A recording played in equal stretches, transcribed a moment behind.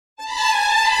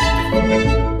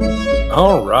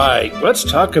All right, let's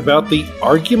talk about the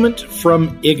argument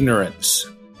from ignorance.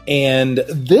 And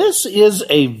this is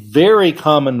a very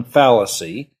common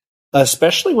fallacy,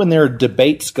 especially when there are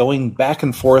debates going back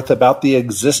and forth about the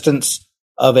existence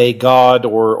of a god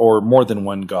or more than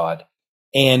one god.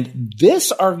 And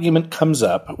this argument comes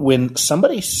up when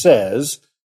somebody says,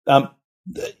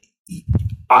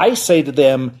 I say to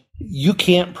them, you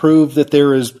can't prove that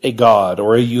there is a god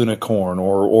or a unicorn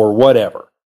or whatever.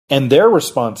 And their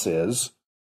response is,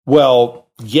 well,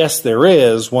 yes, there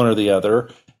is one or the other,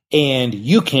 and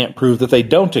you can't prove that they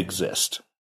don't exist.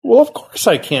 Well, of course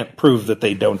I can't prove that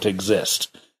they don't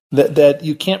exist. That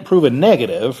you can't prove a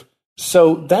negative,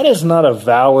 so that is not a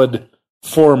valid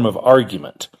form of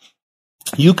argument.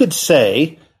 You could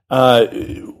say,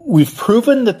 we've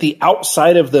proven that the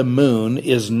outside of the moon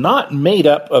is not made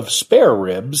up of spare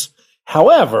ribs.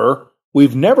 However,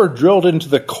 we've never drilled into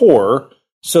the core,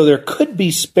 so there could be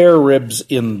spare ribs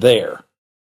in there.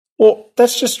 Well,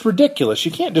 that's just ridiculous. You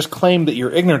can't just claim that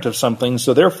you're ignorant of something,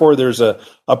 so therefore there's a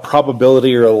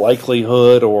probability or a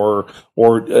likelihood or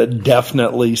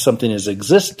definitely something is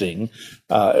existing,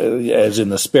 as in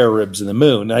the spare ribs in the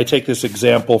moon. And I take this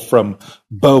example from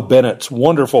Bo Bennett's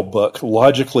wonderful book,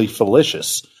 Logically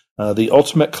Fallacious, the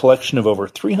ultimate collection of over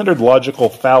 300 logical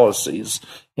fallacies.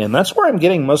 And that's where I'm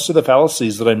getting most of the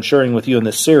fallacies that I'm sharing with you in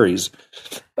this series.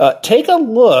 Take a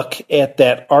look at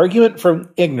that argument from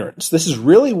ignorance. This is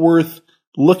really worth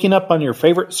looking up on your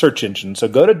favorite search engine. So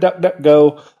go to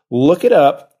DuckDuckGo, look it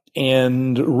up,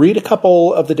 and read a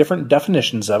couple of the different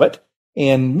definitions of it,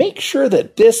 and make sure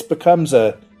that this becomes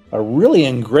a really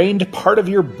ingrained part of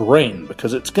your brain,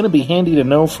 because it's going to be handy to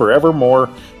know forevermore.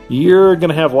 You're going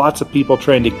to have lots of people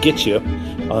trying to get you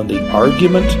on the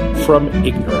argument from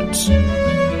ignorance.